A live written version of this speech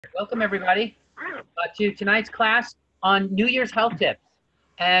Welcome, everybody, to tonight's class on New Year's health tips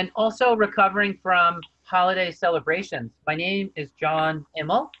and also recovering from holiday celebrations. My name is John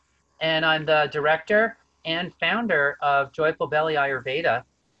Immel, and I'm the director and founder of Joyful Belly Ayurveda.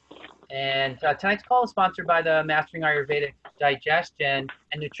 And tonight's call is sponsored by the Mastering Ayurvedic Digestion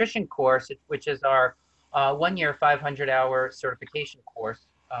and Nutrition course, which is our 1 year, 500-hour certification course.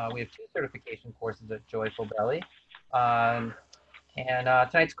 We have two certification courses at Joyful Belly. Um, and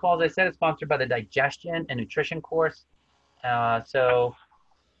tonight's call, as I said, is sponsored by the Digestion and Nutrition course. Without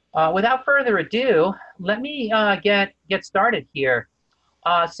further ado, let me get started here.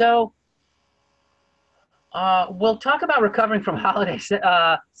 We'll talk about recovering from holiday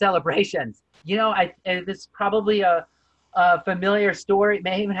celebrations. This is probably a familiar story. It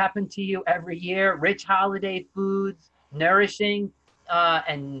may even happen to you every year. Rich holiday foods, nourishing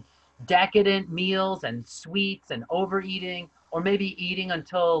and decadent meals and sweets and overeating, or maybe eating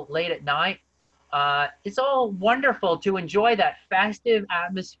until late at night. It's all wonderful to enjoy that festive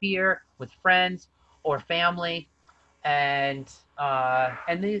atmosphere with friends or family, and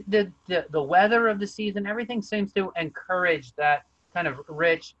the weather of the season, everything seems to encourage that kind of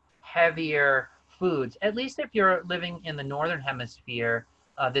rich, heavier foods. At least if you're living in the northern hemisphere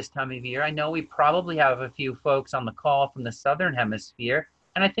this time of year. I know we probably have a few folks on the call from the southern hemisphere,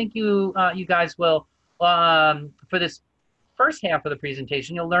 and I think you guys will for this first half of the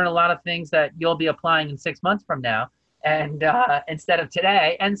presentation, you'll learn a lot of things that you'll be applying in 6 months from now, and instead of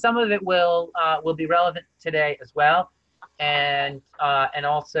today. And some of it will be relevant today as well. And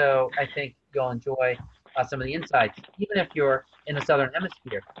also, I think you'll enjoy some of the insights, even if you're in the southern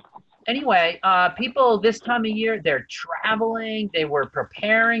hemisphere. Anyway, people this time of year, they're traveling, they were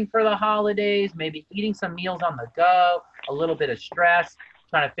preparing for the holidays, maybe eating some meals on the go, a little bit of stress,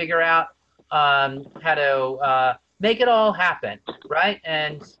 trying to figure out how to make it all happen, right?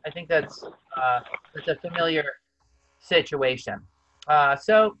 And I think that's a familiar situation.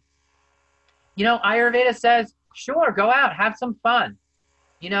 So, Ayurveda says, sure, go out, have some fun,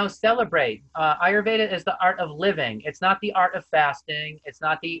 celebrate. Ayurveda is the art of living. It's not the art of fasting. It's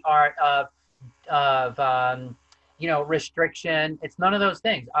not the art of restriction. It's none of those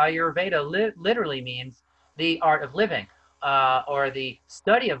things. Ayurveda literally means the art of living or the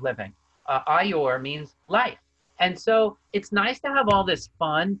study of living. Ayur means life. And so it's nice to have all this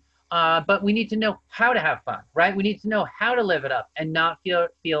fun, but we need to know how to have fun, right? We need to know how to live it up and not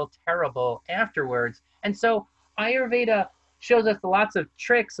feel terrible afterwards. And so Ayurveda shows us lots of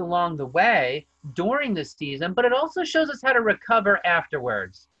tricks along the way during the season, but it also shows us how to recover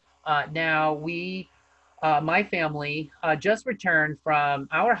afterwards. Now, my family, just returned from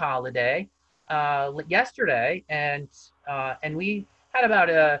our holiday yesterday, and we had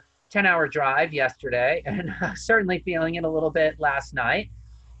about a 10-hour drive yesterday, and certainly feeling it a little bit last night.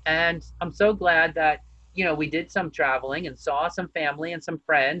 And I'm so glad that, we did some traveling and saw some family and some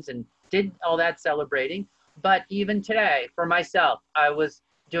friends and did all that celebrating. But even today, for myself, I was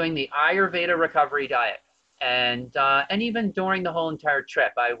doing the Ayurveda recovery diet. And even during the whole entire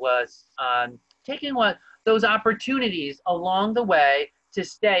trip, I was taking those opportunities along the way to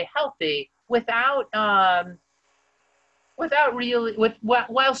stay healthy while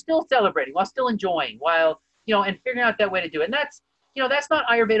still celebrating, while still enjoying, and figuring out that way to do it. And that's not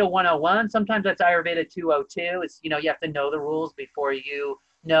Ayurveda 101. Sometimes that's Ayurveda 202. It's, you have to know the rules before you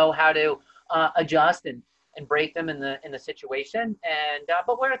know how to adjust and break them in the situation.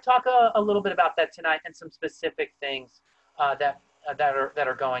 But we're going to talk a little bit about that tonight and some specific things that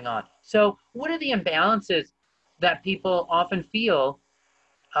are going on. So what are the imbalances that people often feel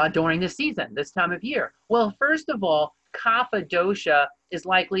during the season, this time of year? Well, first of all, kapha dosha is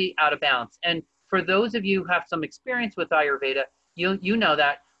likely out of balance. And for those of you who have some experience with Ayurveda, you know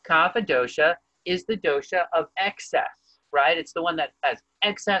that kapha dosha is the dosha of excess, right? It's the one that has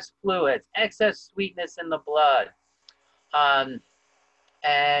excess fluids, excess sweetness in the blood. And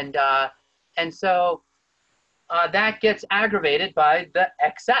so that gets aggravated by the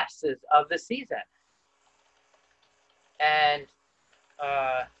excesses of the season. And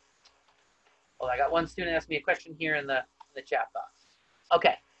I got one student asked me a question here in the chat box.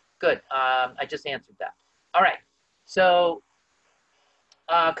 Okay, good. I just answered that. All right. So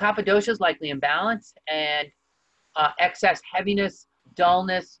kapha dosha is likely imbalanced, and excess heaviness,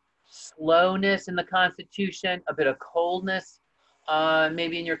 dullness, slowness in the constitution, a bit of coldness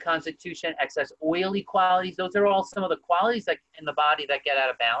maybe in your constitution, excess oily qualities. Those are all some of the qualities in the body that get out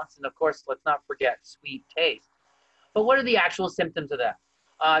of balance. And of course, let's not forget sweet taste. But what are the actual symptoms of that?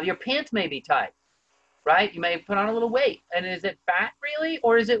 Your pants may be tight, right? You may put on a little weight. And is it fat really,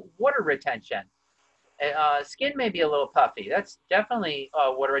 or is it water retention? Skin may be a little puffy. That's definitely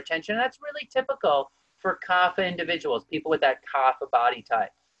water retention. That's really typical for kapha individuals, people with that kapha body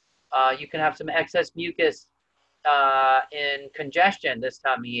type. You can have some excess mucus in congestion this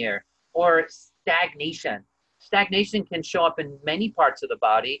time of year, or stagnation. Stagnation can show up in many parts of the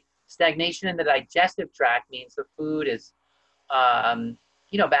body. Stagnation in the digestive tract means the food is,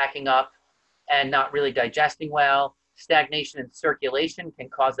 backing up and not really digesting well. Stagnation in circulation can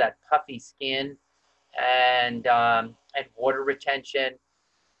cause that puffy skin and water retention.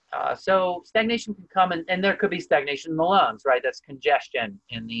 So stagnation can come, and there could be stagnation in the lungs, right? That's congestion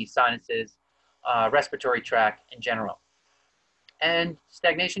in the sinuses, respiratory tract in general. And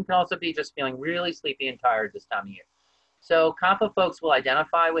stagnation can also be just feeling really sleepy and tired this time of year. So kapha folks will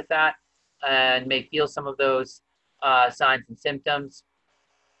identify with that and may feel some of those signs and symptoms.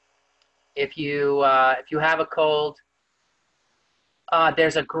 If you have a cold,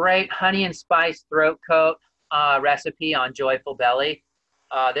 there's a great honey and spice throat coat recipe on Joyful Belly.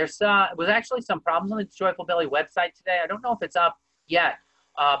 Was actually some problems on the Joyful Belly website today. I don't know if it's up yet,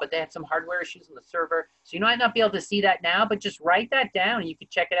 but they had some hardware issues on the server. So you might not be able to see that now, but just write that down and you can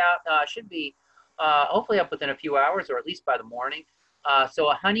check it out. Should be hopefully up within a few hours or at least by the morning. So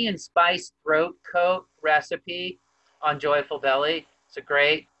a honey and spice throat coat recipe on Joyful Belly. It's a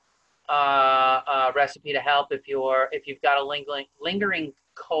great recipe to help if you've got a lingering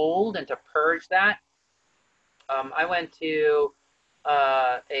cold and to purge that. I went to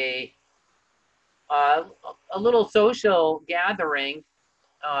a little social gathering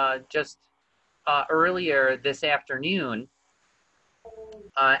just earlier this afternoon,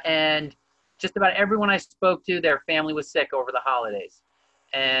 and just about everyone I spoke to, their family was sick over the holidays.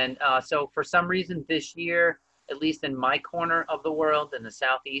 And so for some reason this year, at least in my corner of the world, in the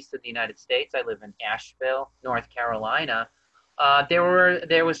southeast of the United States, I live in Asheville, North Carolina,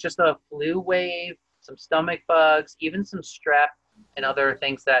 there was just a flu wave, some stomach bugs, even some strep and other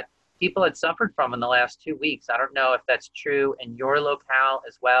things that people had suffered from in the last 2 weeks. I don't know if that's true in your locale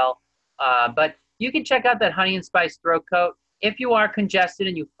as well, but you can check out that honey and spice throat coat. If you are congested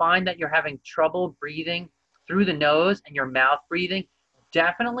and you find that you're having trouble breathing through the nose and your mouth breathing,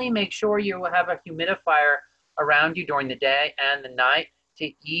 definitely make sure you have a humidifier around you during the day and the night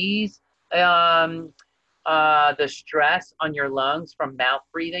to ease the stress on your lungs from mouth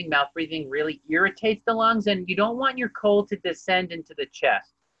breathing. Mouth breathing really irritates the lungs, and you don't want your cold to descend into the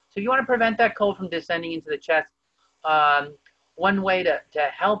chest. So you want to prevent that cold from descending into the chest. One way to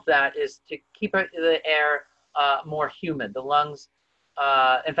help that is to keep the air more humid. The lungs,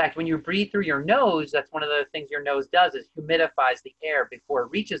 in fact, when you breathe through your nose, that's one of the things your nose does, is humidifies the air before it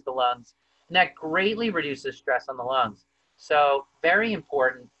reaches the lungs, and that greatly reduces stress on the lungs. So very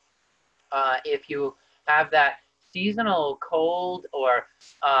important if you have that seasonal cold or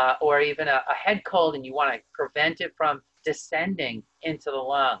even a head cold and you want to prevent it from descending into the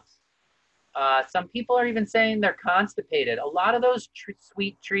lungs. Some people are even saying they're constipated. A lot of those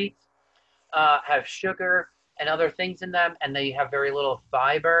sweet treats have sugar and other things in them, and they have very little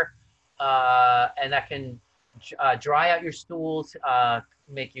fiber, and that can dry out your stools,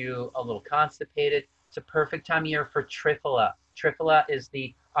 make you a little constipated. It's a perfect time of year for Triphala. Triphala is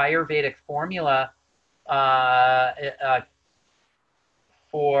the Ayurvedic formula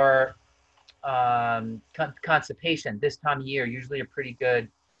for constipation this time of year, usually a pretty good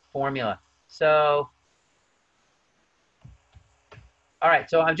formula. So, all right,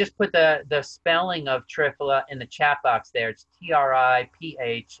 so I've just put the spelling of Triphala in the chat box there. It's Triphala.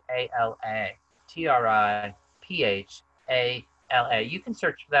 Triphala. You can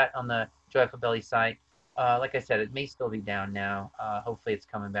search for that on the Joyful Belly site. Like I said, it may still be down now. Hopefully it's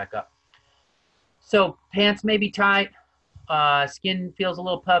coming back up. So pants may be tight. Skin feels a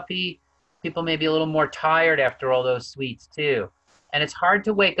little puffy. People may be a little more tired after all those sweets too. And it's hard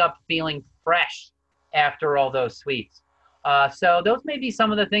to wake up feeling fresh after all those sweets. So those may be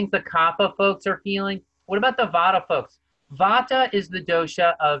some of the things the kapha folks are feeling. What about the vata folks? Vata is the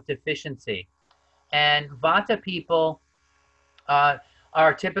dosha of deficiency. And vata people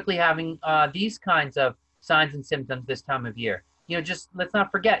are typically having these kinds of signs and symptoms this time of year. Just let's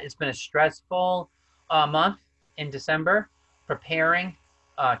not forget, it's been a stressful month in December, preparing,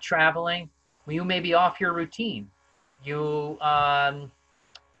 traveling. You may be off your routine. You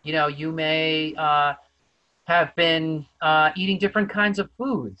may have been eating different kinds of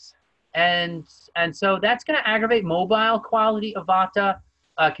foods, and so that's going to aggravate mobile quality of vata.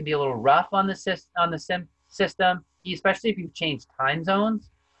 Can be a little rough on the system, especially if you've changed time zones.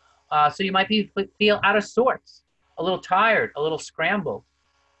 So you might feel out of sorts, a little tired, a little scrambled.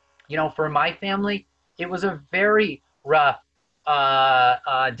 For my family, it was a very rough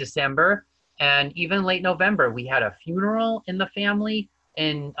December, And even late November, we had a funeral in the family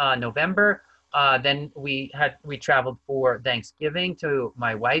in November. Then we traveled for Thanksgiving to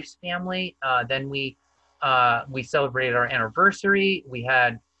my wife's family. Then we celebrated our anniversary. We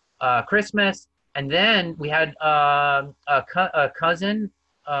had Christmas, and then we had a cousin.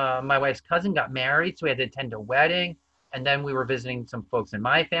 My wife's cousin got married, so we had to attend a wedding. And then we were visiting some folks in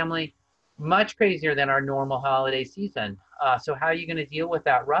my family. Much crazier than our normal holiday season. So how are you going to deal with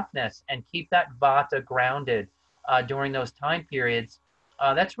that roughness and keep that vata grounded during those time periods?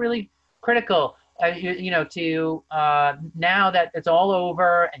 That's really critical. To now that it's all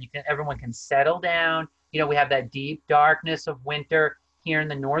over and everyone can settle down. We have that deep darkness of winter here in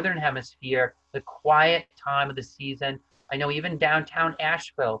the northern hemisphere, the quiet time of the season. I know even downtown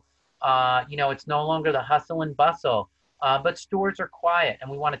Asheville, it's no longer the hustle and bustle, but stores are quiet,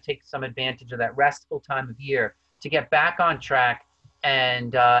 and we want to take some advantage of that restful time of year to get back on track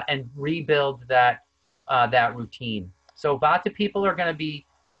and rebuild that routine. So Vata people are going to be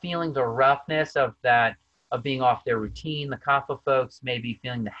feeling the roughness of being off their routine. The Kapha folks may be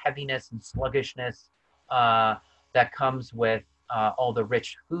feeling the heaviness and sluggishness that comes with all the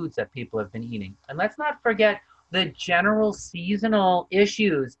rich foods that people have been eating. And let's not forget the general seasonal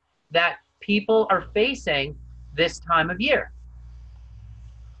issues that people are facing this time of year.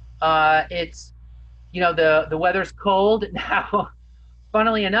 It's the weather's cold now.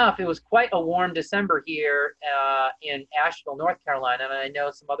 Funnily enough, it was quite a warm December here in Asheville, North Carolina, and I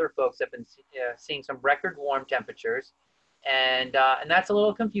know some other folks have been seeing some record warm temperatures, and that's a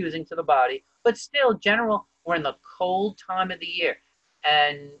little confusing to the body. But still, general, we're in the cold time of the year,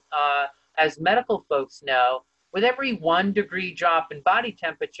 and as medical folks know, with every 1 degree drop in body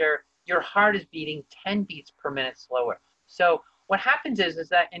temperature, your heart is beating 10 beats per minute slower. So what happens is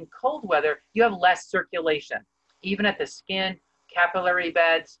that in cold weather, you have less circulation, even at the skin. Capillary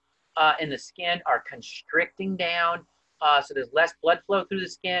beds in the skin are constricting down, so there's less blood flow through the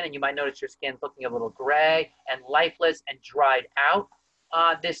skin, and you might notice your skin looking a little gray and lifeless and dried out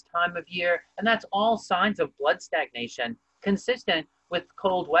this time of year, and that's all signs of blood stagnation consistent with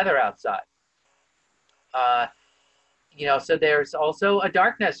cold weather outside. So there's also a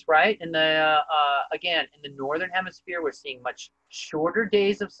darkness, right? Again, in the northern hemisphere, we're seeing much shorter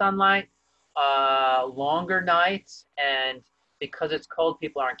days of sunlight, longer nights, and because it's cold,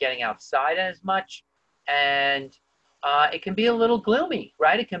 people aren't getting outside as much, and it can be a little gloomy,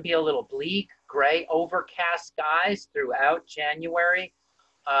 right? It can be a little bleak, gray, overcast skies throughout January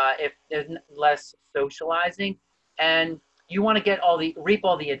if there's less socializing, and you want to reap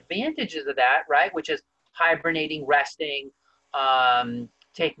all the advantages of that, right? Which is hibernating, resting,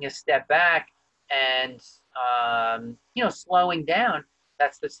 taking a step back, and slowing down.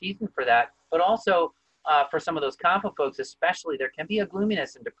 That's the season for that, but also. For some of those Kapha folks, especially, there can be a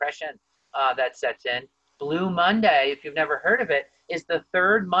gloominess and depression that sets in. Blue Monday, if you've never heard of it, is the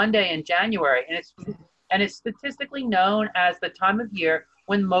third Monday in January, and it's statistically known as the time of year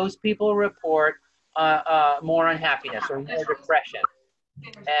when most people report more unhappiness or more depression,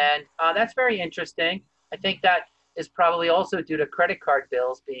 and that's very interesting. I think that is probably also due to credit card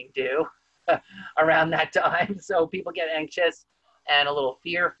bills being due around that time, so people get anxious and a little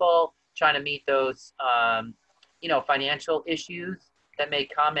fearful, trying to meet those, financial issues that may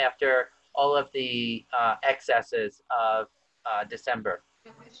come after all of the excesses of December.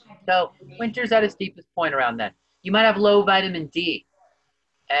 So winter's at its deepest point around then. You might have low vitamin D.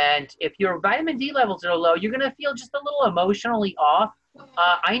 And if your vitamin D levels are low, you're going to feel just a little emotionally off.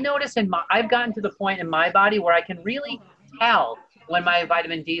 I notice I've gotten to the point in my body where I can really tell when my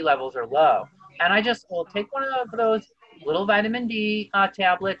vitamin D levels are low. And I just will take one of those little vitamin D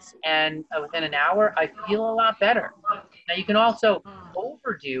tablets, and within an hour, I feel a lot better. Now, you can also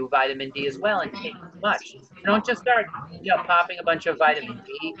overdo vitamin D as well and take too much. You don't just start, popping a bunch of vitamin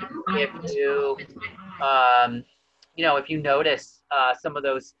D if you notice some of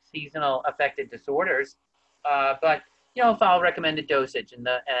those seasonal affected disorders. But follow recommended dosage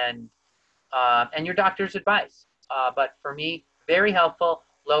and your doctor's advice. But for me, very helpful.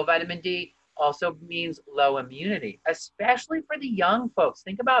 Low vitamin D also means low immunity, especially for the young folks.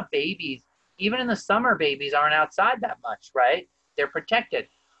 Think about babies. Even in the summer, babies aren't outside that much, right? They're protected.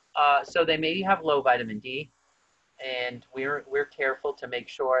 So they maybe have low vitamin D, and we're careful to make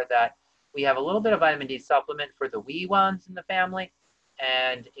sure that we have a little bit of vitamin D supplement for the wee ones in the family.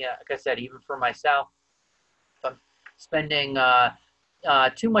 And like I said, even for myself, if I'm spending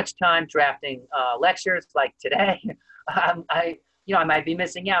too much time drafting lectures like today, I might be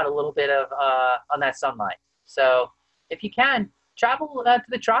missing out a little bit of on that sunlight. So if you can, travel to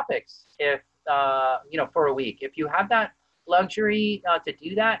the tropics for a week. If you have that luxury to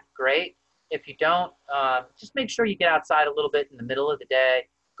do that, great. If you don't, just make sure you get outside a little bit in the middle of the day,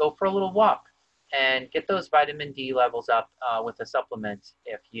 go for a little walk, and get those vitamin D levels up with a supplement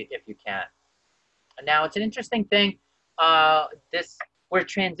if you can. And now it's an interesting thing. This We're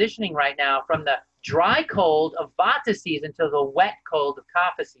transitioning right now from the dry cold of Vata season to the wet cold of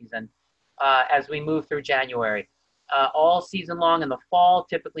Kapha season as we move through January. All season long in the fall,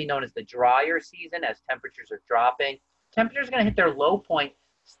 typically known as the drier season, as temperatures are dropping. Temperatures are going to hit their low point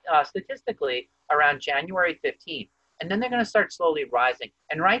statistically around January 15th. And then they're going to start slowly rising.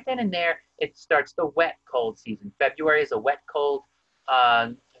 And right then and there, it starts the wet cold season. February is a wet cold.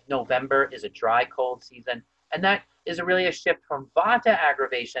 November is a dry cold season. And that is really a shift from Vata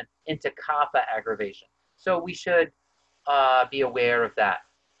aggravation into Kapha aggravation. So we should be aware of that,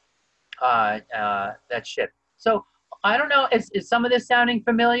 that shift. So I don't know, is some of this sounding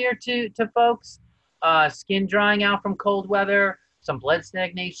familiar to folks? Skin drying out from cold weather, some blood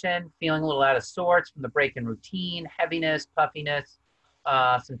stagnation, feeling a little out of sorts from the break in routine, heaviness, puffiness,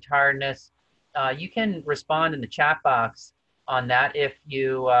 some tiredness. You can respond in the chat box on that if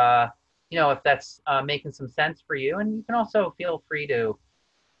you, if that's making some sense for you. And you can also feel free to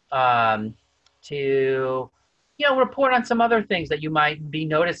report on some other things that you might be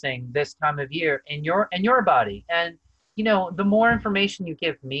noticing this time of year in your body. And, the more information you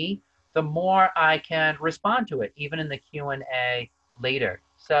give me, the more I can respond to it, even in the Q&A later.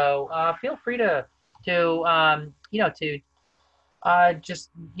 So feel free to just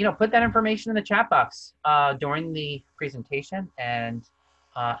put that information in the chat box during the presentation, and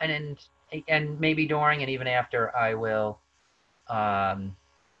maybe during and even after I will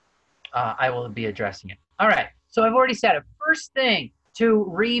be addressing it. All right. So I've already said it. First thing to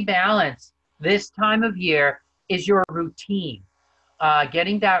rebalance this time of year is your routine.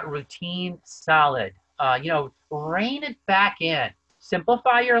 Getting that routine solid. Rein it back in.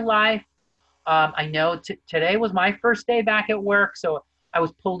 Simplify your life. I know today was my first day back at work, so I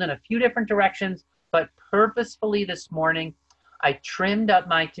was pulled in a few different directions, but purposefully this morning, I trimmed up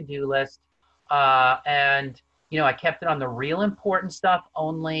my to-do list, and I kept it on the real important stuff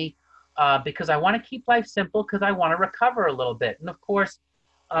only, because I want to keep life simple, because I want to recover a little bit. And of course,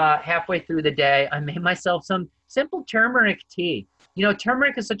 halfway through the day, I made myself some simple turmeric tea.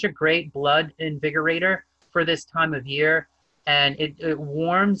 Turmeric is such a great blood invigorator for this time of year, and it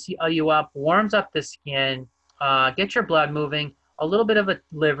warms you up, warms up the skin, gets your blood moving, a little bit of a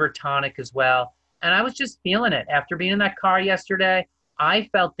liver tonic as well. And I was just feeling it. After being in that car yesterday, I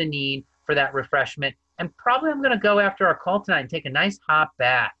felt the need for that refreshment. And probably I'm going to go after our call tonight and take a nice hot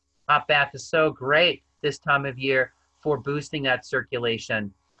bath. Hot bath is so great this time of year for boosting that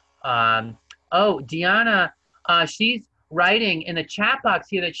circulation. Deanna, she's writing in the chat box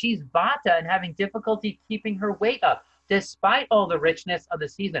here that she's Vata and having difficulty keeping her weight up despite all the richness of the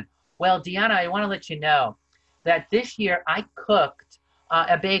season. Well, Deanna, I want to let you know that this year I cooked,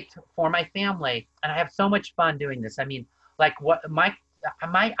 I baked for my family, and I have so much fun doing this. I mean, like what my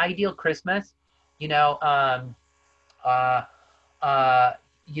ideal Christmas, after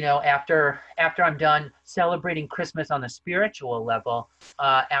I'm done celebrating Christmas on the spiritual level,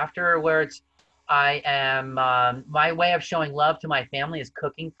 afterwards, I am, my way of showing love to my family is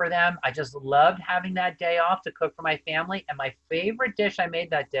cooking for them. I just loved having that day off to cook for my family. And my favorite dish I made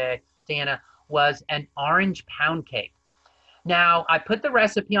that day, Dana, was an orange pound cake. Now, I put the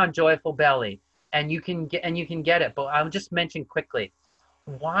recipe on Joyful Belly, and you can get it, but I'll just mention quickly.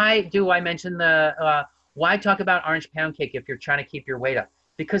 Why do I mention why talk about orange pound cake if you're trying to keep your weight up?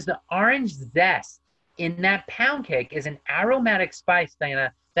 Because the orange zest in that pound cake is an aromatic spice,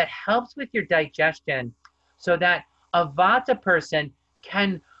 Diana, that helps with your digestion so that a Vata person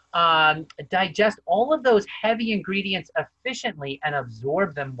can digest all of those heavy ingredients efficiently and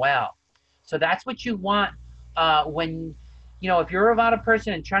absorb them well. So that's what you want when, if you're a Vata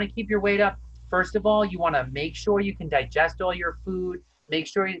person and trying to keep your weight up, first of all, you want to make sure you can digest all your food, make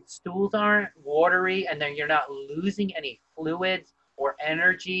sure your stools aren't watery, and then you're not losing any fluids or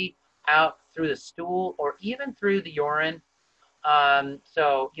energy out through the stool or even through the urine.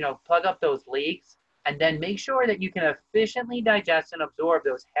 So, plug up those leaks, and then make sure that you can efficiently digest and absorb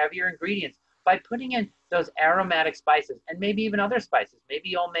those heavier ingredients by putting in those aromatic spices and maybe even other spices. Maybe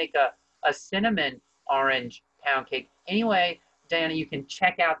you'll make a cinnamon orange pound cake. Anyway, Diana, you can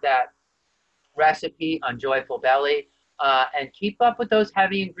check out that recipe on Joyful Belly and keep up with those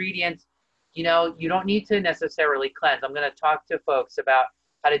heavy ingredients. You don't need to necessarily cleanse. I'm going to talk to folks about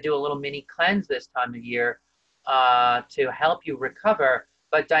how to do a little mini cleanse this time of year to help you recover.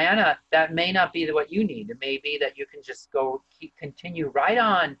 But Diana, that may not be what you need. It may be that you can just continue right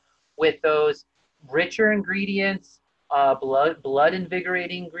on with those richer ingredients, blood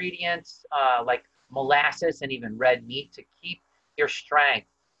invigorating ingredients like molasses and even red meat to keep your strength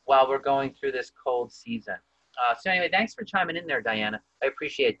while we're going through this cold season. So anyway, thanks for chiming in there, Diana. I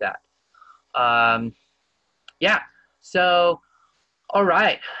appreciate that. Yeah. So, all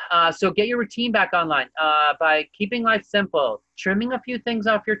right. So get your routine back online by keeping life simple, trimming a few things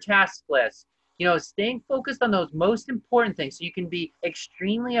off your task list, staying focused on those most important things so you can be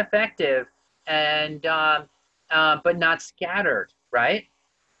extremely effective and but not scattered, right?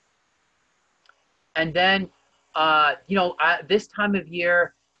 And then, this time of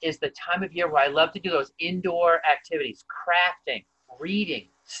year is the time of year where I love to do those indoor activities, crafting, reading,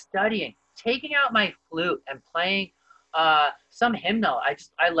 studying, taking out my flute and playing some hymnal.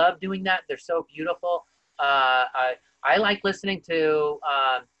 I love doing that. They're so beautiful. I like listening to,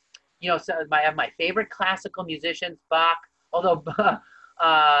 so I have my favorite classical musicians, Bach, although,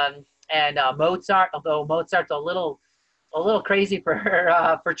 and Mozart, although Mozart's a little crazy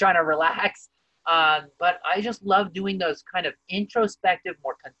for trying to relax. But I just love doing those kind of introspective,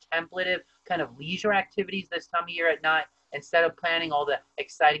 more contemplative kind of leisure activities this time of year at night instead of planning all the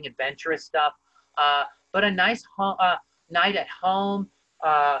exciting adventurous stuff. But a nice night at home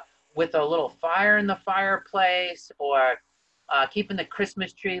with a little fire in the fireplace, or keeping the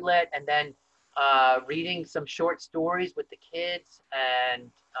Christmas tree lit, and then reading some short stories with the kids,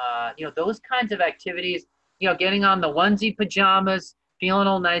 and those kinds of activities. Getting on the onesie pajamas, feeling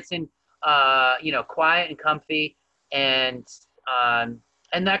all nice and quiet and comfy, and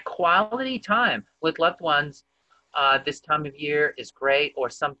that quality time with loved ones this time of year is great, or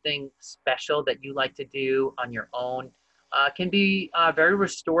something special that you like to do on your own can be very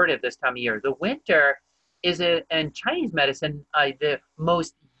restorative this time of year. The winter is in Chinese medicine the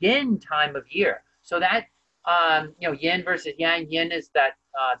most yin time of year. So that yin versus yang. Yin is that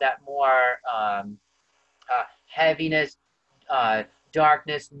more heaviness,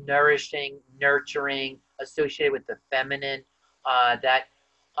 darkness, nourishing, nurturing, associated with the feminine.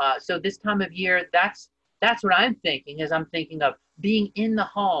 So this time of year, that's what I'm thinking. I'm thinking of being in the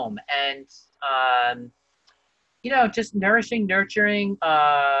home and just nourishing, nurturing,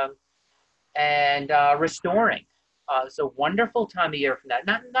 and restoring. So wonderful time of year for that.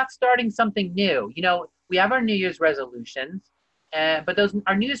 Not starting something new. We have our New Year's resolutions, but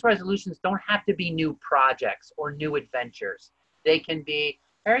our New Year's resolutions don't have to be new projects or new adventures. They can be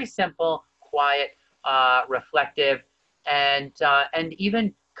very simple, quiet, reflective, and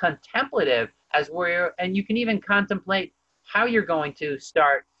even contemplative and you can even contemplate how you're going to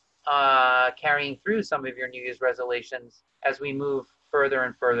start carrying through some of your New Year's resolutions as we move further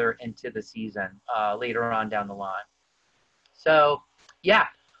and further into the season later on down the line. So, yeah.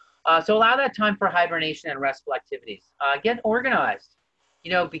 So allow that time for hibernation and restful activities. Get organized.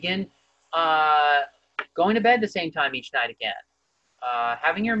 Begin going to bed the same time each night again.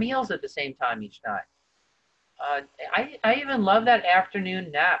 Having your meals at the same time each night. I even love that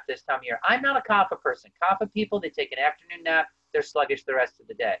afternoon nap this time of year. I'm not a kapha person. Kapha people, they take an afternoon nap. They're sluggish the rest of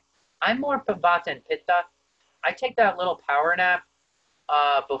the day. I'm more Vata and Pitta. I take that little power nap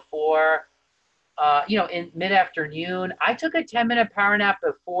before, in mid-afternoon. I took a 10-minute power nap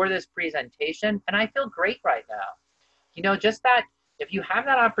before this presentation, and I feel great right now. Just that if you have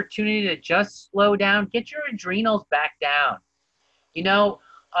that opportunity to just slow down, get your adrenals back down.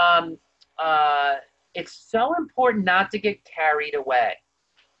 It's so important not to get carried away.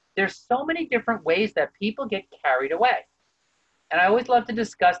 There's so many different ways that people get carried away. And I always love to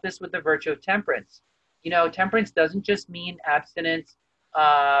discuss this with the virtue of temperance. Temperance doesn't just mean abstinence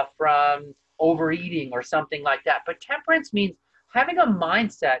from overeating or something like that. But temperance means having a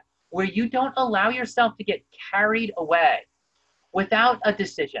mindset where you don't allow yourself to get carried away without a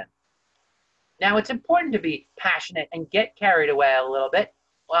decision. Now, it's important to be passionate and get carried away a little bit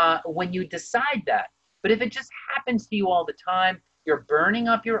when you decide that. But if it just happens to you all the time, you're burning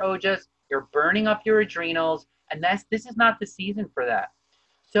up your ojas, you're burning up your adrenals, and this is not the season for that.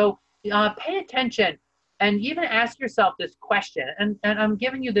 So pay attention and even ask yourself this question. And I'm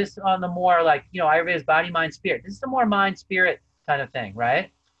giving you this on the more like, Ayurveda's body, mind, spirit. This is the more mind, spirit kind of thing,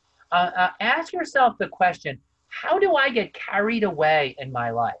 right? Ask yourself the question, how do I get carried away in my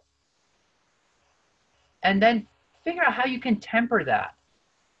life? And then figure out how you can temper that.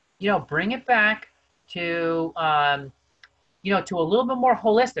 Bring it back to, to a little bit more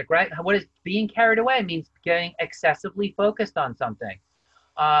holistic, right? What is being carried away means getting excessively focused on something.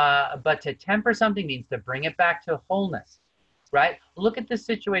 But to temper something means to bring it back to wholeness, right? Look at the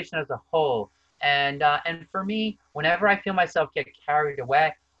situation as a whole. And for me, whenever I feel myself get carried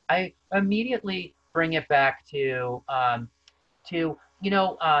away, I immediately bring it back to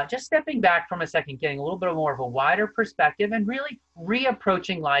just stepping back from a second, getting a little bit more of a wider perspective and really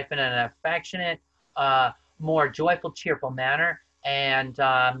reapproaching life in an affectionate, more joyful, cheerful manner,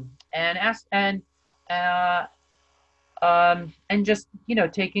 uh, and just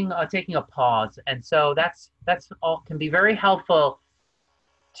taking a pause. And so that's all can be very helpful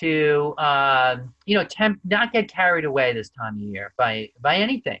to not get carried away this time of year by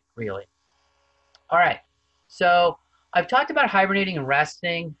anything really. All right. So I've talked about hibernating and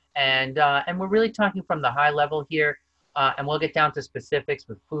resting, and we're really talking from the high level here, and we'll get down to specifics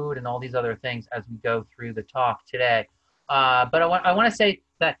with food and all these other things as we go through the talk today. But I want to say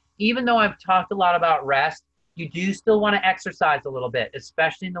that even though I've talked a lot about rest, you do still want to exercise a little bit,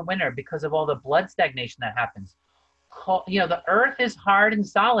 especially in the winter because of all the blood stagnation that happens. The earth is hard and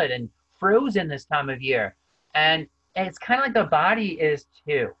solid and frozen this time of year, and it's kind of like the body is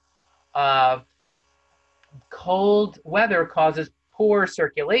too. Cold weather causes poor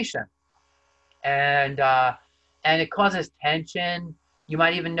circulation, and it causes tension. You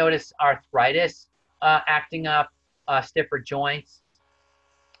might even notice arthritis acting up, stiffer joints,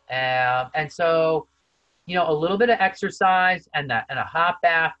 and so a little bit of exercise and a hot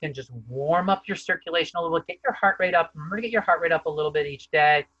bath can just warm up your circulation a little bit, get your heart rate up. Remember to get your heart rate up a little bit each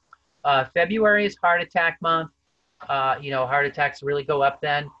day. February is heart attack month. Heart attacks really go up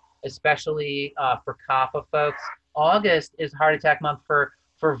then, especially for Kapha folks. August is heart attack month for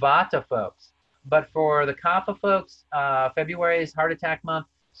Vata folks. But for the Kapha folks, February is heart attack month.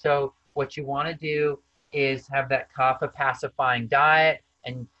 So what you want to do is have that Kapha pacifying diet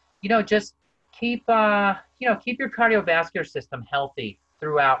and, just keep your cardiovascular system healthy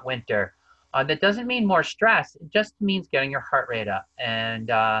throughout winter. That doesn't mean more stress. It just means getting your heart rate up and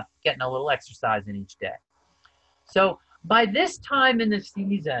getting a little exercise in each day. So by this time in the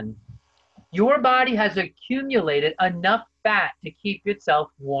season, your body has accumulated enough fat to keep itself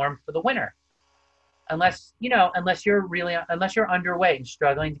warm for the winter. Unless you're underweight and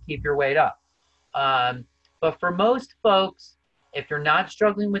struggling to keep your weight up. But for most folks, if you're not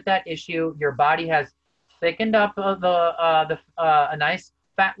struggling with that issue, your body has thickened up a nice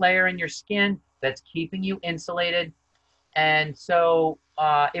fat layer in your skin that's keeping you insulated. And so,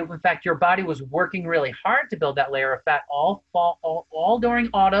 in fact, your body was working really hard to build that layer of fat all during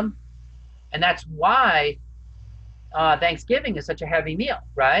autumn. And that's why Thanksgiving is such a heavy meal,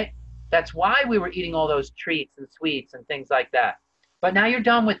 right? That's why we were eating all those treats and sweets and things like that. But now you're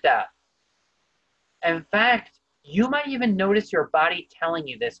done with that. In fact, you might even notice your body telling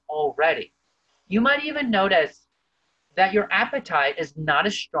you this already. You might even notice that your appetite is not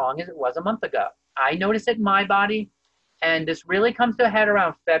as strong as it was a month ago. I notice it in my body, and this really comes to a head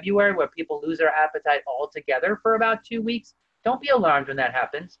around February where people lose their appetite altogether for about 2 weeks. Don't be alarmed when that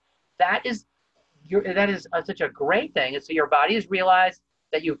happens. That is such a great thing. And so your body has realized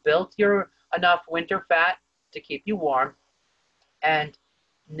that you've built enough winter fat to keep you warm. And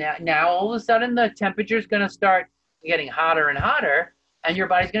now all of a sudden the temperature is going to start getting hotter and hotter, and your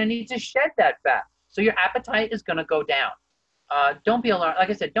body's going to need to shed that fat. So your appetite is going to go down. Don't be alarmed. Like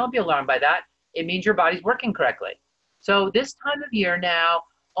I said, don't be alarmed by that. It means your body's working correctly. So this time of year now,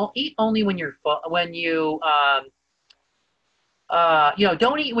 eat only when you're full. Don't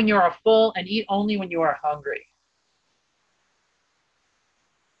eat when you are full, and eat only when you are hungry.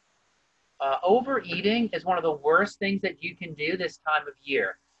 Overeating is one of the worst things that you can do this time of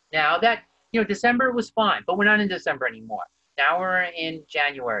year. Now that, December was fine, but we're not in December anymore. Now we're in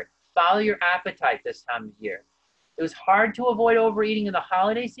January. Follow your appetite this time of year. It was hard to avoid overeating in the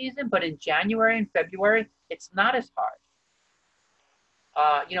holiday season, but in January and February, it's not as hard.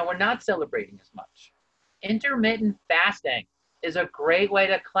 We're not celebrating as much. Intermittent fasting is a great way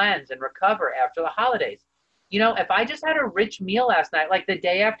to cleanse and recover after the holidays. If I just had a rich meal last night, like the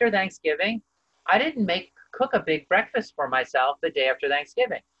day after Thanksgiving, I didn't cook a big breakfast for myself the day after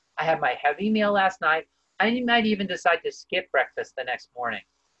Thanksgiving. I had my heavy meal last night. I might even decide to skip breakfast the next morning.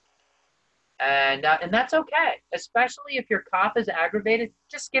 And that's okay, especially if your cough is aggravated.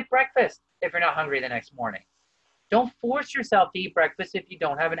 Just skip breakfast if you're not hungry the next morning. Don't force yourself to eat breakfast if you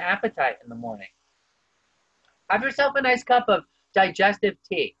don't have an appetite in the morning. Have yourself a nice cup of digestive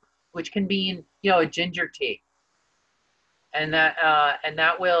tea, which can mean, a ginger tea. And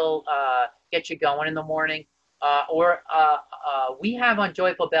that will get you going in the morning. We have on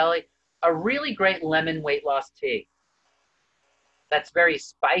Joyful Belly a really great lemon weight loss tea. That's very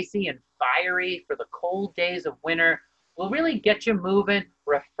spicy and fiery for the cold days of winter. Will really get you moving,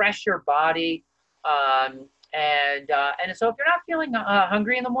 refresh your body. And so if you're not feeling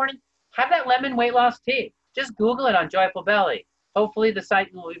hungry in the morning, have that lemon weight loss tea. Just Google it on Joyful Belly. Hopefully the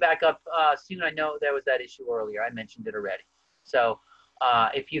site will be back up soon. I know there was that issue earlier. I mentioned it already. So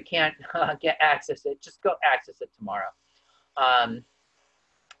If you can't get access it, just go access it tomorrow. Um,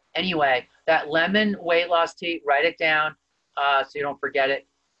 anyway, that lemon weight loss tea, write it down so you don't forget it,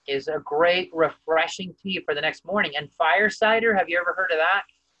 is a great refreshing tea for the next morning. And fire cider, have you ever heard of that?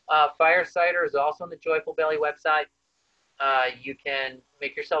 Fire cider is also on the Joyful Belly website. You can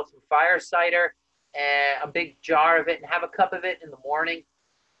make yourself some fire cider and a big jar of it and have a cup of it in the morning.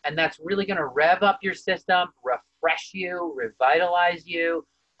 And that's really going to rev up your system, refresh you, revitalize you,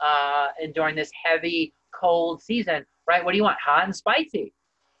 and during this heavy, cold season, right? What do you want? Hot and spicy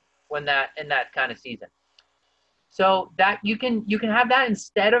in that kind of season. So that you can have that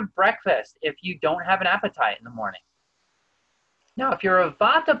instead of breakfast if you don't have an appetite in the morning. Now, if you're a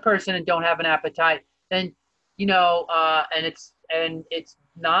Vata person and don't have an appetite, then and it's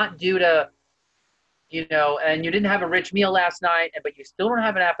not due to and you didn't have a rich meal last night, but you still don't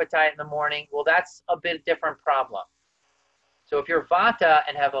have an appetite in the morning. Well, that's a bit different problem. So if you're Vata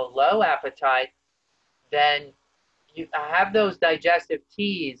and have a low appetite, then you have those digestive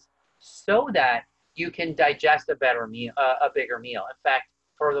teas so that you can digest a better meal, a bigger meal. In fact,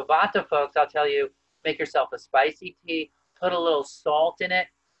 for the Vata folks, I'll tell you, make yourself a spicy tea, put a little salt in it,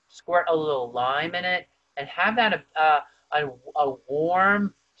 squirt a little lime in it, and have that a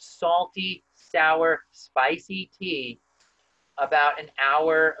warm, salty, sour, spicy tea about an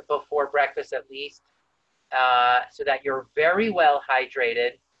hour before breakfast at least, so that you're very well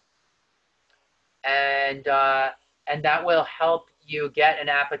hydrated, and that will help you get an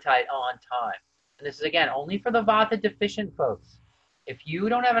appetite on time. And this is, again, only for the Vata deficient folks. If you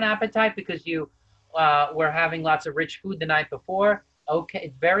don't have an appetite because you were having lots of rich food the night before, okay,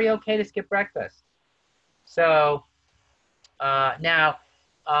 it's very okay to skip breakfast. So now,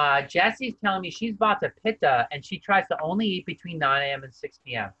 Jessie's telling me she's Vata Pitta and she tries to only eat between 9 a.m. and 6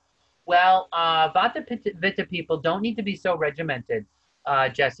 p.m. Well, Vata Pitta people don't need to be so regimented,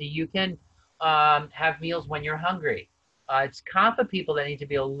 Jessie. You can have meals when you're hungry. It's Kapha people that need to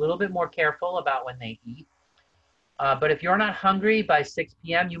be a little bit more careful about when they eat. But if you're not hungry by 6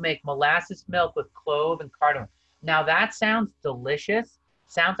 p.m., you make molasses milk with clove and cardamom. Now that sounds delicious.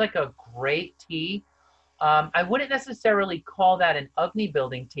 Sounds like a great tea. I wouldn't necessarily call that an Agni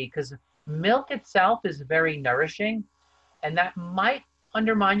building tea because milk itself is very nourishing, and that might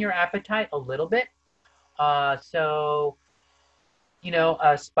undermine your appetite a little bit. A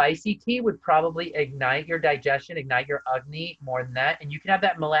spicy tea would probably ignite your digestion, ignite your Agni more than that. And you can have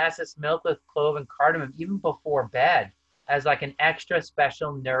that molasses milk with clove and cardamom even before bed as like an extra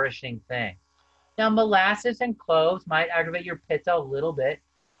special nourishing thing. Now, molasses and cloves might aggravate your pitta a little bit,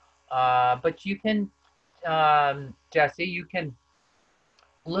 but you can, Jessie, you can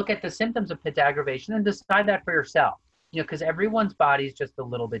look at the symptoms of pitta aggravation and decide that for yourself, because everyone's body is just a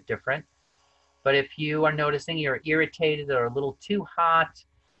little bit different. But if you are noticing you're irritated or a little too hot,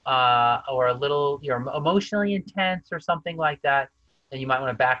 or you're emotionally intense or something like that, then you might want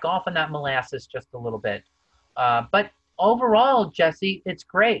to back off on that molasses just a little bit. But overall, Jessie, it's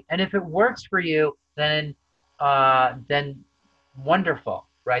great. And if it works for you, then wonderful,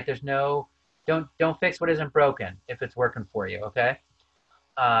 right? Don't fix what isn't broken if it's working for you, okay?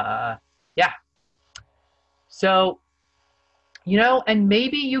 Yeah. So, and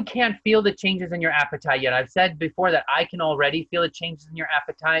maybe you can't feel the changes in your appetite yet. I've said before that I can already feel the changes in your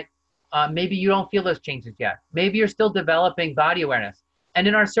appetite. Maybe you don't feel those changes yet. Maybe you're still developing body awareness. And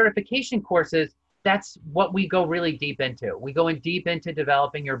in our certification courses, that's what we go really deep into. We go in deep into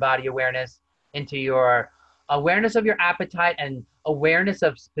developing your body awareness, into your awareness of your appetite and awareness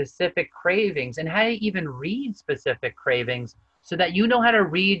of specific cravings and how to even read specific cravings so that you know how to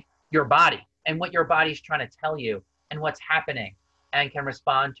read your body and what your body's trying to tell you and what's happening and can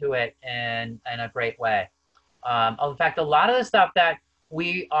respond to it in a great way. In fact, a lot of the stuff that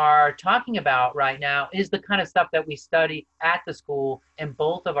we are talking about right now is the kind of stuff that we study at the school in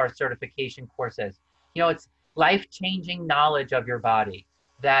both of our certification courses. It's life-changing knowledge of your body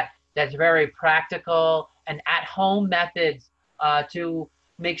that's very practical and at-home methods to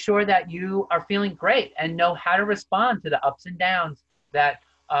make sure that you are feeling great and know how to respond to the ups and downs that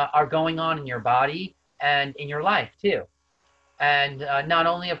are going on in your body and in your life too. And not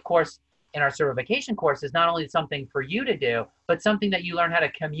only, of course, in our certification courses, not only something for you to do, but something that you learn how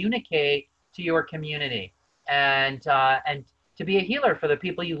to communicate to your community and to be a healer for the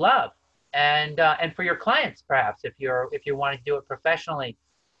people you love and for your clients, perhaps, if you're wanting to do it professionally.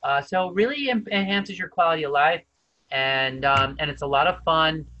 So really enhances your quality of life, and it's a lot of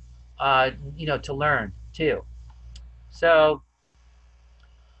fun, to learn too. So,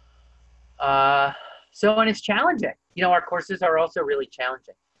 and it's challenging. Our courses are also really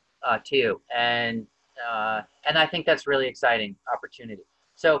challenging too, and And I think that's really exciting opportunity.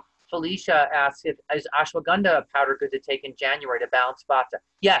 So Felicia asks, is ashwagandha powder good to take in January to balance vata?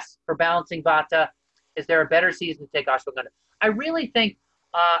 Yes, for balancing vata. Is there a better season to take ashwagandha? I really think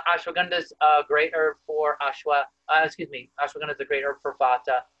ashwagandha is a great herb for ashwagandha is a great herb for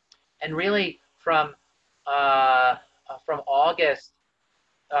vata. And really from August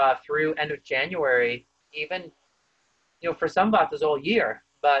through end of January, even, for some vatas all year,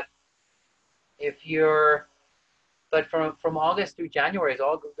 but from August through January is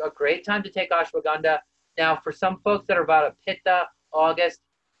all a great time to take ashwagandha. Now, for some folks that are vata pitta, August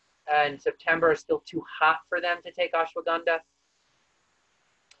and September are still too hot for them to take ashwagandha.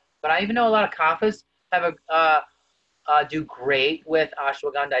 But I even know a lot of kaphas have do great with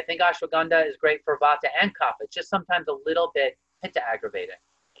ashwagandha. I think ashwagandha is great for vata and kapha. It's just sometimes a little bit pitta aggravating.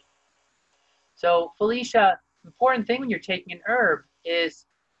 So Felicia, important thing when you're taking an herb is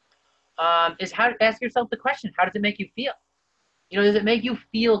how to ask yourself the question: how does it make you feel? Does it make you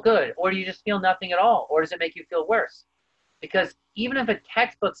feel good, or do you just feel nothing at all, or does it make you feel worse? Because even if a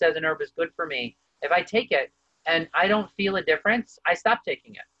textbook says an herb is good for me, if I take it and I don't feel a difference, I stop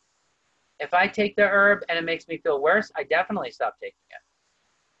taking it. If I take the herb and it makes me feel worse, I definitely stop taking it.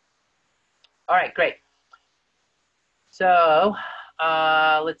 All right, great. So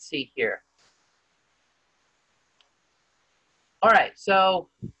let's see here. All right, so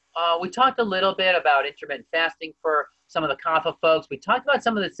we talked a little bit about intermittent fasting for some of the kapha folks. We talked about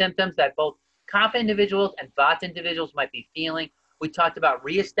some of the symptoms that both kapha individuals and vata individuals might be feeling. We talked about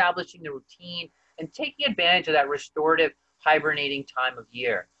reestablishing the routine and taking advantage of that restorative hibernating time of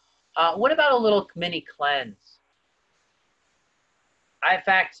year. What about a little mini cleanse? In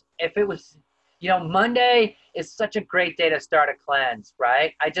fact, if it was, Monday is such a great day to start a cleanse,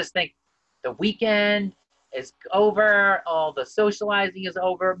 right? I just think the weekend is over, all the socializing is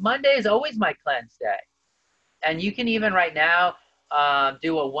over. Monday is always my cleanse day. And you can even right now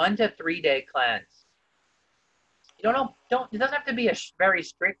do a 1 to 3 day cleanse. It doesn't have to be a very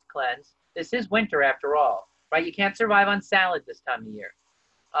strict cleanse. This is winter after all, right? You can't survive on salad this time of year.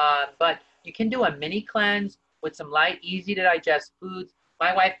 But you can do a mini cleanse with some light, easy to digest foods.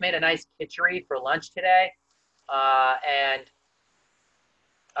 My wife made a nice khichdi for lunch today, and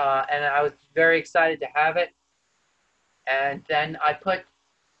I was very excited to have it. And then I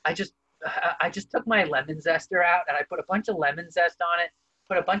just took my lemon zester out and I put a bunch of lemon zest on it,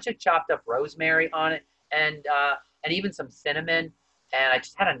 put a bunch of chopped up rosemary on it, and even some cinnamon, and I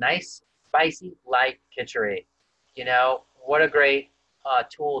just had a nice spicy light khichdi. What a great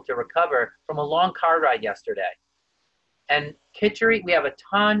tool to recover from a long car ride yesterday. And khichdi, we have a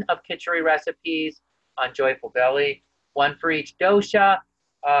ton of khichdi recipes on Joyful Belly, one for each dosha,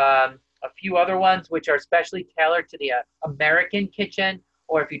 a few other ones which are specially tailored to the American kitchen,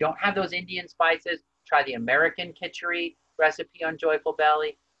 or if you don't have those Indian spices, try the American khichdi recipe on Joyful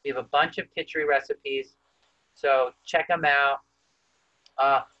Belly. We have a bunch of khichdi recipes, so check them out.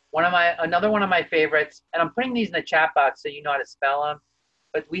 Another one of my favorites, and I'm putting these in the chat box so you know how to spell them,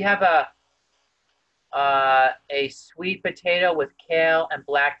 but we have a sweet potato with kale and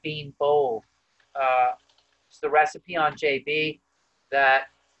black bean bowl. It's the recipe on JB that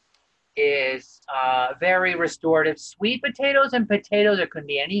is very restorative. Sweet potatoes and potatoes, it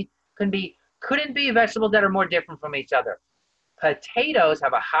couldn't be vegetables that are more different from each other. Potatoes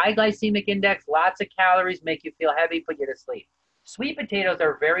have a high glycemic index, lots of calories, make you feel heavy, put you to sleep. Sweet potatoes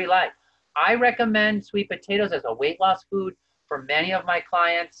are very light. I recommend sweet potatoes as a weight loss food for many of my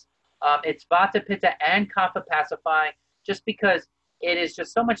clients. It's vata, pitta, and kapha pacifying just because it is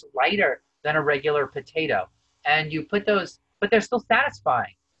just so much lighter than a regular potato. And you put those, but they're still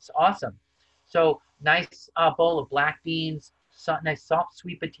satisfying. It's awesome. So nice bowl of black beans, nice soft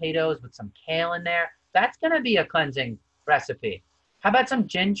sweet potatoes with some kale in there. That's going to be a cleansing recipe. How about some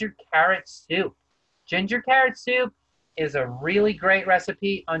ginger carrot soup? Ginger carrot soup is a really great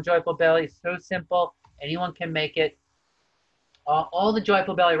recipe on Joyful Belly. So simple. Anyone can make it. All the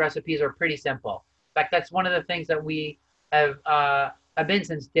Joyful Belly recipes are pretty simple. In fact, that's one of the things that we have been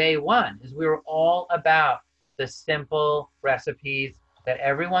since day one, is we were all about the simple recipes that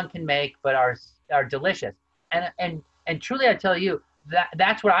everyone can make but are delicious. And truly, I tell you,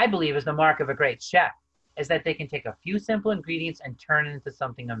 that's what I believe is the mark of a great chef, is that they can take a few simple ingredients and turn it into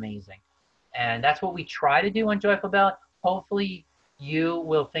something amazing. And that's what we try to do on Joyful Belly. Hopefully, you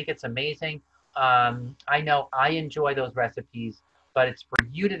will think it's amazing. I know I enjoy those recipes, but it's for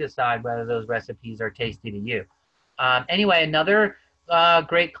you to decide whether those recipes are tasty to you. Anyway, another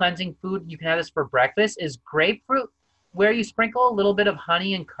great cleansing food, you can have this for breakfast, is grapefruit, where you sprinkle a little bit of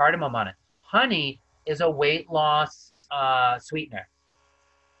honey and cardamom on it. Honey is a weight loss sweetener.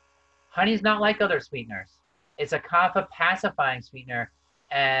 Honey is not like other sweeteners. It's a kapha pacifying sweetener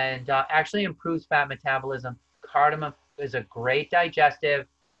and actually improves fat metabolism. Cardamom is a great digestive.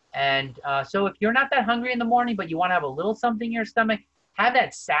 And so if you're not that hungry in the morning, but you want to have a little something in your stomach, have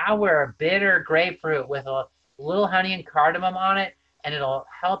that sour, bitter grapefruit with a little honey and cardamom on it, and it'll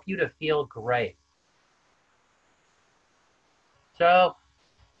help you to feel great. So,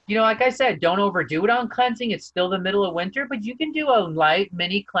 like I said, don't overdo it on cleansing. It's still the middle of winter, but you can do a light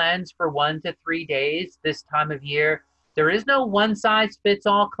mini cleanse for 1 to 3 days this time of year. There is no one size fits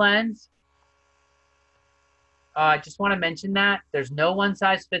all cleanse. I just want to mention that there's no one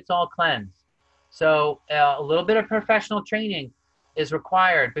size fits all cleanse. So a little bit of professional training is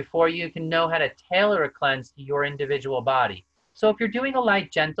required before you can know how to tailor a cleanse to your individual body. So if you're doing a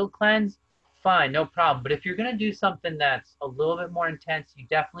light, gentle cleanse, fine, no problem. But if you're going to do something that's a little bit more intense, you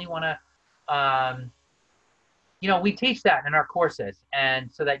definitely want to, we teach that in our courses, and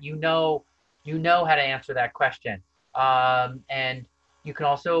so that you know how to answer that question. And you can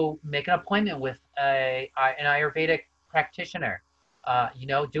also make an appointment with an Ayurvedic practitioner.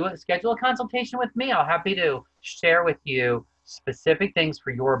 Schedule a consultation with me. I'll happy to share with you specific things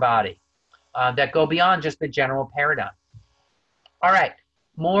for your body that go beyond just the general paradigm. All right,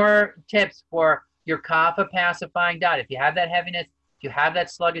 more tips for your kapha pacifying diet. If you have that heaviness, if you have that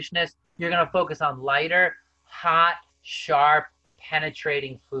sluggishness, you're going to focus on lighter, hot, sharp,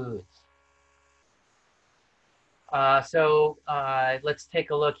 penetrating foods. Let's take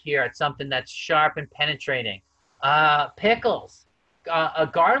a look here at something that's sharp and penetrating. Pickles, a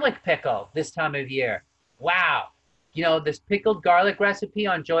garlic pickle this time of year. Wow. This pickled garlic recipe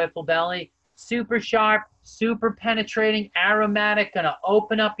on Joyful Belly, super sharp, super penetrating, aromatic, gonna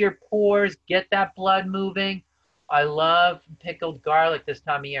open up your pores, get that blood moving. I love pickled garlic this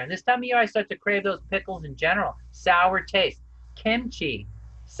time of year. And this time of year, I start to crave those pickles in general. Sour taste, kimchi,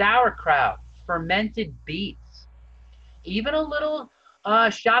 sauerkraut, fermented beets, even a little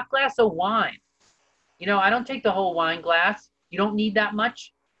shot glass of wine. I don't take the whole wine glass. You don't need that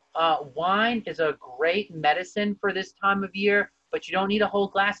much. Wine is a great medicine for this time of year, but you don't need a whole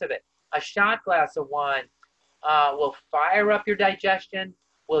glass of it. A shot glass of wine will fire up your digestion,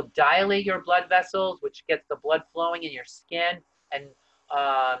 will dilate your blood vessels, which gets the blood flowing in your skin and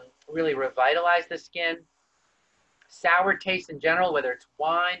really revitalize the skin. Sour taste in general, whether it's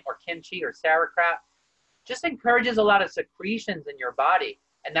wine or kimchi or sauerkraut, just encourages a lot of secretions in your body.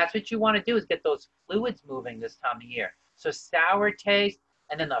 And that's what you want to do, is get those fluids moving this time of year. So sour taste,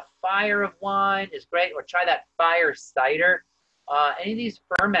 and then the fire of wine is great. Or try that fire cider. Any of these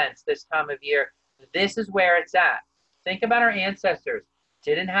ferments this time of year, this is where it's at. Think about our ancestors.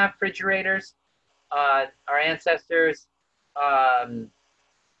 Didn't have refrigerators. Our ancestors, couldn't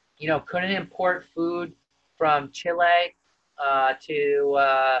import food from Chile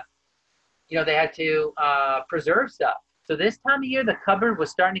they had to preserve stuff. So this time of year, the cupboard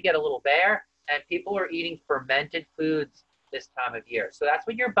was starting to get a little bare, and people were eating fermented foods this time of year. So that's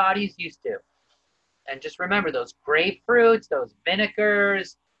what your body's used to. And just remember, those grapefruits, those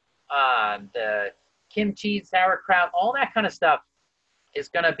vinegars, the kimchi, sauerkraut, all that kind of stuff is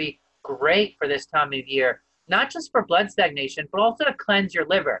going to be great for this time of year, not just for blood stagnation, but also to cleanse your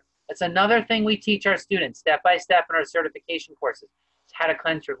liver. That's another thing we teach our students step by step in our certification courses. It's how to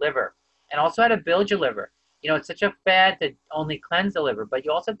cleanse your liver, and also how to build your liver. It's such a fad to only cleanse the liver, but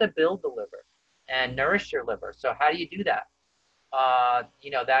you also have to build the liver and nourish your liver. So how do you do that?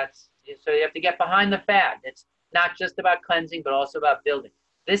 So you have to get behind the fad. It's not just about cleansing, but also about building.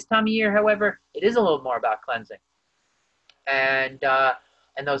 This time of year, however, it is a little more about cleansing. And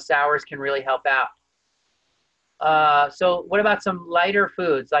those sours can really help out. So what about some lighter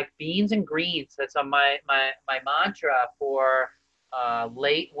foods like beans and greens? That's on my mantra for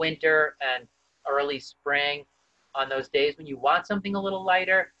late winter and early spring. On those days when you want something a little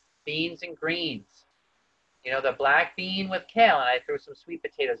lighter, beans and greens. The black bean with kale, and I threw some sweet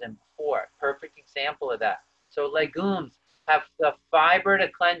potatoes in before. Perfect example of that. So legumes have the fiber to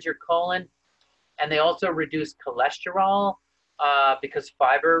cleanse your colon, and they also reduce cholesterol because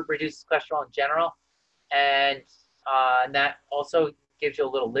fiber reduces cholesterol in general, and that also gives you a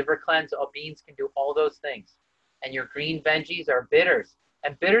little liver cleanse. Beans can do all those things. And your green veggies are bitters,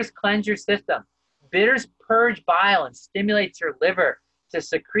 and bitters cleanse your system. Bitters purge bile and stimulates your liver to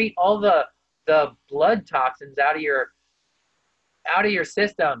secrete all the blood toxins out of your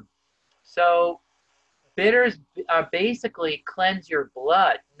system. So bitters basically cleanse your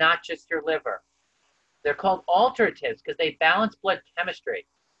blood, not just your liver. They're called alteratives because they balance blood chemistry.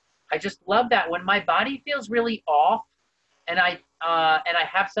 I just love that. When my body feels really off, and I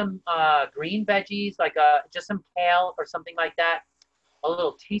have some green veggies, like just some kale or something like that, a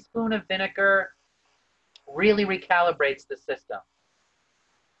little teaspoon of vinegar really recalibrates the system.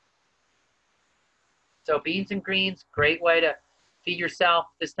 So beans and greens, great way to feed yourself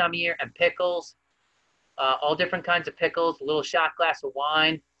this time of year, and pickles, all different kinds of pickles, a little shot glass of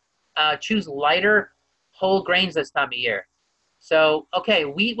wine. Choose lighter whole grains this time of year. So, okay,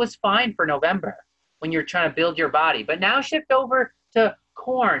 wheat was fine for November when you're trying to build your body, but now shift over to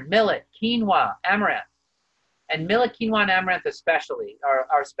corn, millet, quinoa, amaranth. And millet, quinoa, and amaranth especially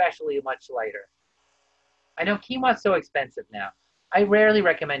are especially much lighter. I know quinoa is so expensive now. I rarely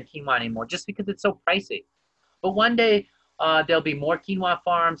recommend quinoa anymore just because it's so pricey. But one day there'll be more quinoa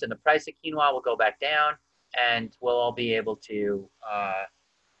farms and the price of quinoa will go back down and we'll all be able to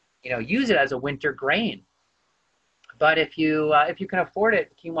use it as a winter grain. But if you can afford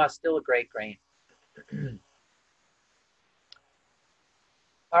it, quinoa is still a great grain.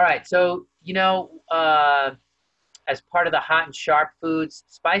 All right, so as part of the hot and sharp foods,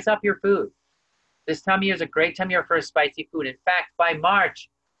 spice up your food. This time of year is a great time of year for a spicy food. In fact, by March,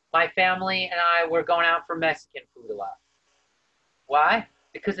 my family and I were going out for Mexican food a lot. Why?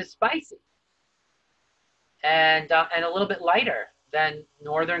 Because it's spicy and a little bit lighter than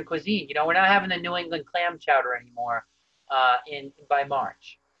Northern cuisine. We're not having the New England clam chowder anymore by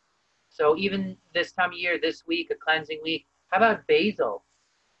March. So even this time of year, this week, a cleansing week, how about basil?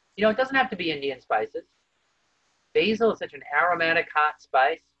 It doesn't have to be Indian spices. Basil is such an aromatic hot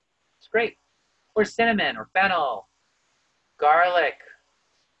spice. It's great. Or cinnamon or fennel, garlic,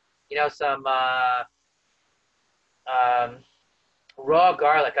 some raw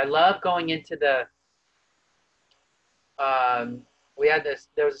garlic. I love going into there was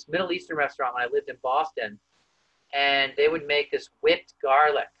this Middle Eastern restaurant when I lived in Boston, and they would make this whipped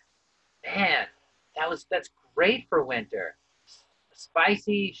garlic. Man, that's great for winter.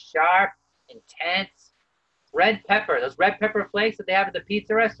 Spicy, sharp, intense. Red pepper, those red pepper flakes that they have at the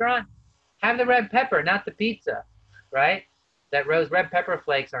pizza restaurant, have the red pepper, not the pizza, right? Those red pepper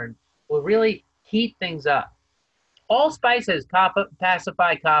flakes will really heat things up. All spices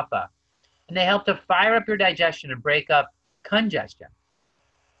pacify kapha, and they help to fire up your digestion and break up congestion.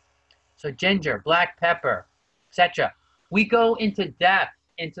 So ginger, black pepper, etc. We go into depth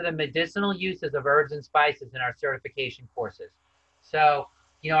into the medicinal uses of herbs and spices in our certification courses. So,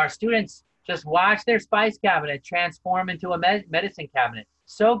 our students just watch their spice cabinet transform into a medicine cabinet.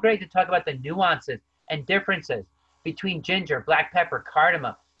 So great to talk about the nuances and differences between ginger, black pepper,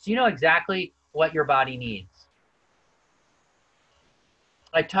 cardamom, so you know exactly what your body needs.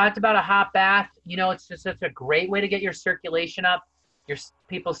 I talked about a hot bath. It's just such a great way to get your circulation up.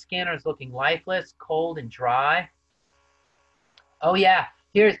 People's skin is looking lifeless, cold, and dry. Oh yeah,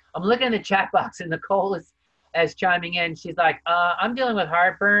 I'm looking in the chat box, and Nicole is chiming in. She's like, I'm dealing with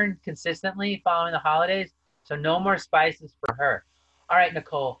heartburn consistently following the holidays, so no more spices for her. All right,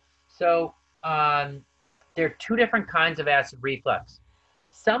 Nicole. So there are two different kinds of acid reflux.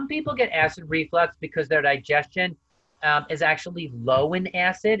 Some people get acid reflux because their digestion is actually low in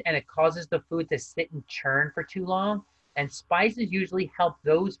acid, and it causes the food to sit and churn for too long. And spices usually help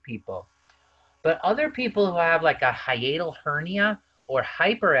those people. But other people who have like a hiatal hernia or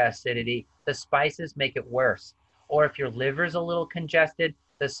hyperacidity, the spices make it worse. Or if your liver's a little congested,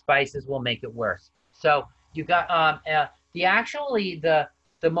 the spices will make it worse. So you got the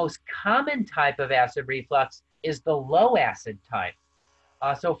most common type of acid reflux is the low acid type.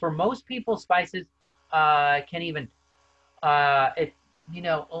 So for most people, spices can even I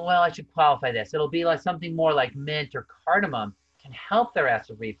should qualify this. It'll be like something more like mint or cardamom can help their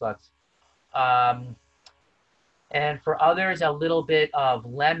acid reflux. And for others, a little bit of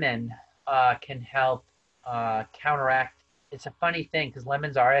lemon can help counteract. It's a funny thing because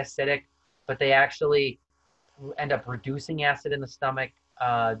lemons are acidic, but they actually end up reducing acid in the stomach.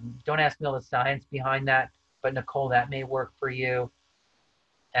 Don't ask me all the science behind that, but Nicole, that may work for you.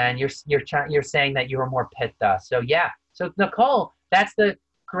 And you're saying that you are more pitta. So yeah. So Nicole, that's the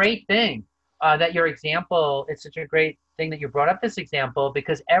great thing that your example. It's such a great thing that you brought up this example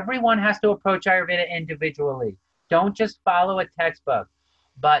because everyone has to approach Ayurveda individually. Don't just follow a textbook,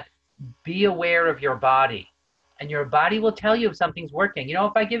 but be aware of your body, and your body will tell you if something's working.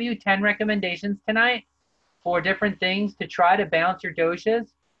 If I give you 10 recommendations tonight for different things to try to balance your doshas,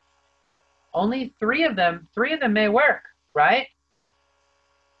 only three of them may work, right?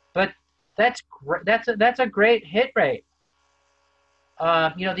 But that's a great hit rate.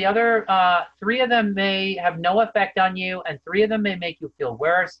 The other 3 of them may have no effect on you, and 3 of them may make you feel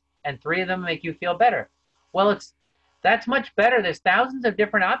worse, and 3 of them make you feel better. Well, that's much better. There's thousands of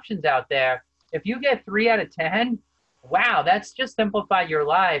different options out there. If you get 3 out of 10, wow, that's just simplified your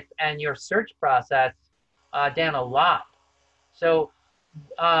life and your search process down a lot. So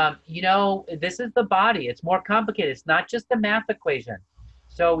You know, this is the body. It's more complicated. It's not just a math equation.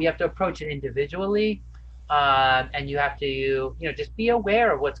 So we have to approach it individually, and you have to, just be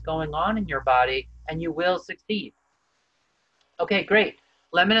aware of what's going on in your body, and you will succeed. Okay, great.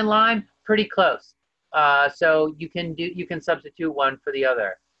 Lemon and lime, pretty close. So you can substitute one for the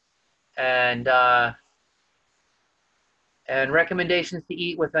other, and recommendations to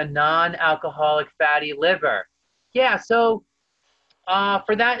eat with a non-alcoholic fatty liver. Yeah, so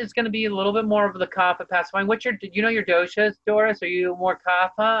for that, it's going to be a little bit more of the kapha pacifying. Did you know your doshas, Doris? Are you more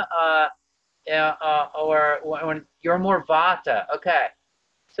kapha, or when you're more vata? Okay,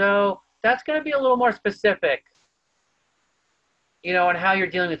 so that's going to be a little more specific, on how you're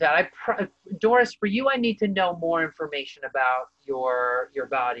dealing with that. Doris, for you, I need to know more information about your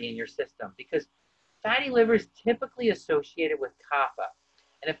body and your system, because fatty liver is typically associated with kapha,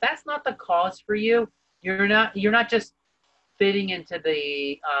 and if that's not the cause for you, you're not just fitting into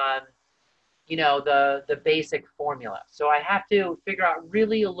the basic formula. So I have to figure out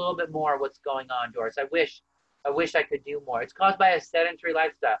really a little bit more what's going on, Doris. I wish I could do more. It's caused by a sedentary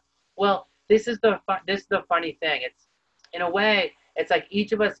lifestyle. Well, this is the funny thing. It's, in a way, it's like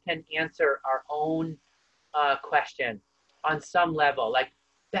each of us can answer our own question on some level. Like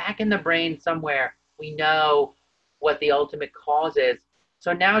back in the brain somewhere, we know what the ultimate cause is.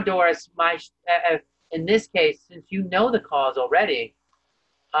 So now, Doris, in this case, since you know the cause already,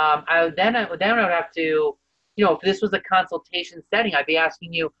 I would have to, if this was a consultation setting, I'd be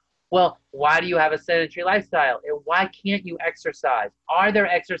asking you, well, why do you have a sedentary lifestyle? And why can't you exercise? Are there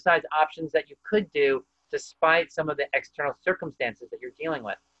exercise options that you could do despite some of the external circumstances that you're dealing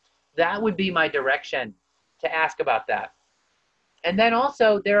with? That would be my direction to ask about that. And then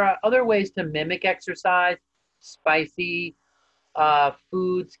also, there are other ways to mimic exercise. Spicy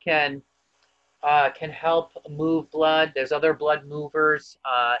foods can help move blood. There's other blood movers,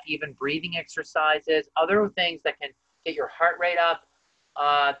 even breathing exercises, other things that can get your heart rate up,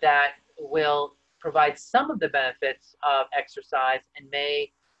 that will provide some of the benefits of exercise and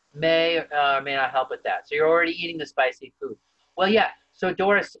may not help with that. So you're already eating the spicy food. Well, yeah. So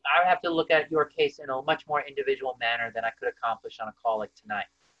Doris, I have to look at your case in a much more individual manner than I could accomplish on a call like tonight.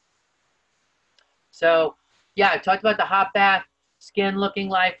 So yeah, I talked about the hot bath, skin looking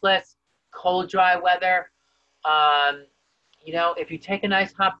lifeless, cold, dry weather. If you take a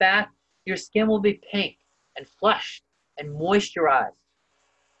nice hot bath, your skin will be pink and flushed and moisturized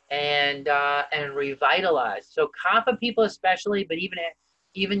and revitalized. So kapha people especially, but even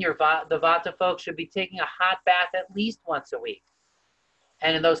the vata folks should be taking a hot bath at least once a week.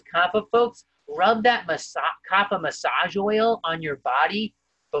 And in those kapha folks, rub that kapha massage oil on your body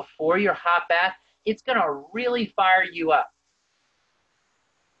before your hot bath. It's going to really fire you up.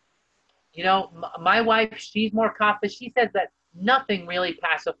 My wife, she's more kapha. She says that nothing really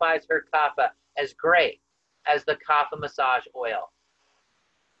pacifies her kapha as great as the kapha massage oil.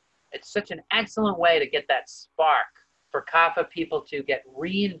 It's such an excellent way to get that spark for kapha people to get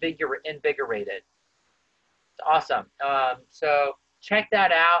reinvigorated. It's awesome. So check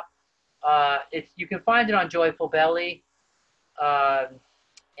that out. You can find it on Joyful Belly,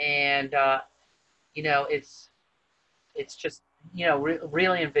 and it's just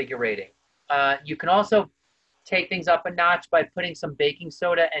really invigorating. You can also take things up a notch by putting some baking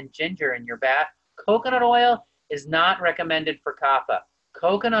soda and ginger in your bath. Coconut oil is not recommended for kapha.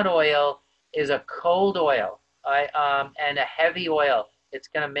 Coconut oil is a cold oil and a heavy oil. It's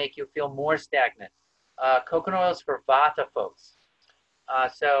going to make you feel more stagnant. Coconut oil is for vata folks.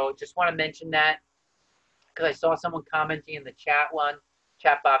 So just want to mention that because I saw someone commenting in the chat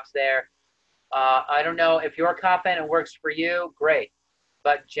box there. I don't know if you're kapha and it works for you, great.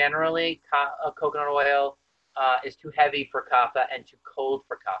 But generally, coconut oil is too heavy for kapha and too cold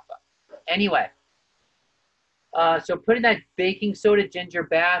for kapha. Anyway, so putting that baking soda ginger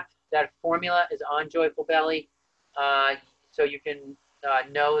bath, that formula is on Joyful Belly. So you can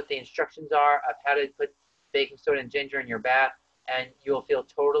know what the instructions are of how to put baking soda and ginger in your bath, and you'll feel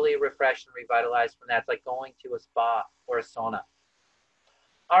totally refreshed and revitalized from that. It's like going to a spa or a sauna.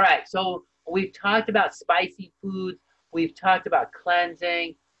 All right, so we've talked about spicy foods. We've talked about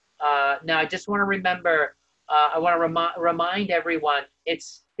cleansing. Now, I just want to remember, I want to remind everyone,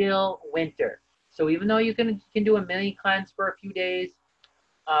 it's still winter. So even though you can do a mini cleanse for a few days,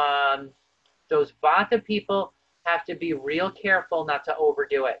 those vata people have to be real careful not to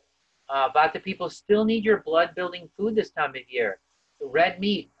overdo it. Vata people still need your blood-building food this time of year. Red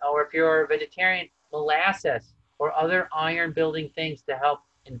meat, or if you're a vegetarian, molasses, or other iron-building things to help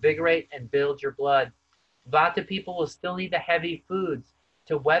invigorate and build your blood. Vata people will still need the heavy foods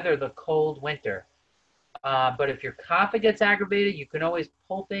to weather the cold winter. But if your kapha gets aggravated, you can always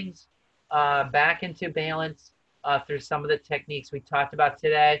pull things back into balance through some of the techniques we talked about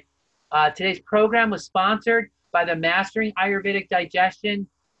today. Today's program was sponsored by the Mastering Ayurvedic Digestion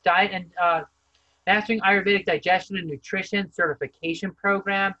Diet and Mastering Ayurvedic Digestion and Nutrition Certification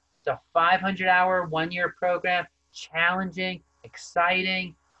Program. It's a 500-hour, one-year program, challenging,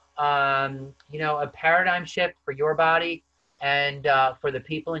 exciting, a paradigm shift for your body and for the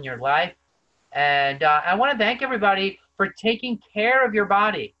people in your life. And I want to thank everybody for taking care of your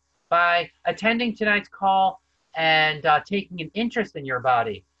body by attending tonight's call and taking an interest in your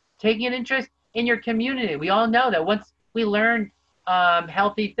body, taking an interest in your community. We all know that once we learn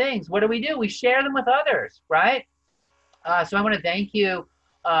healthy things, what do? We share them with others, right? So I want to thank you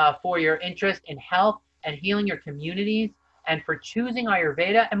for your interest in health and healing your communities and for choosing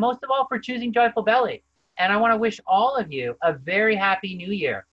Ayurveda and most of all for choosing Joyful Belly. And I want to wish all of you a very happy new year.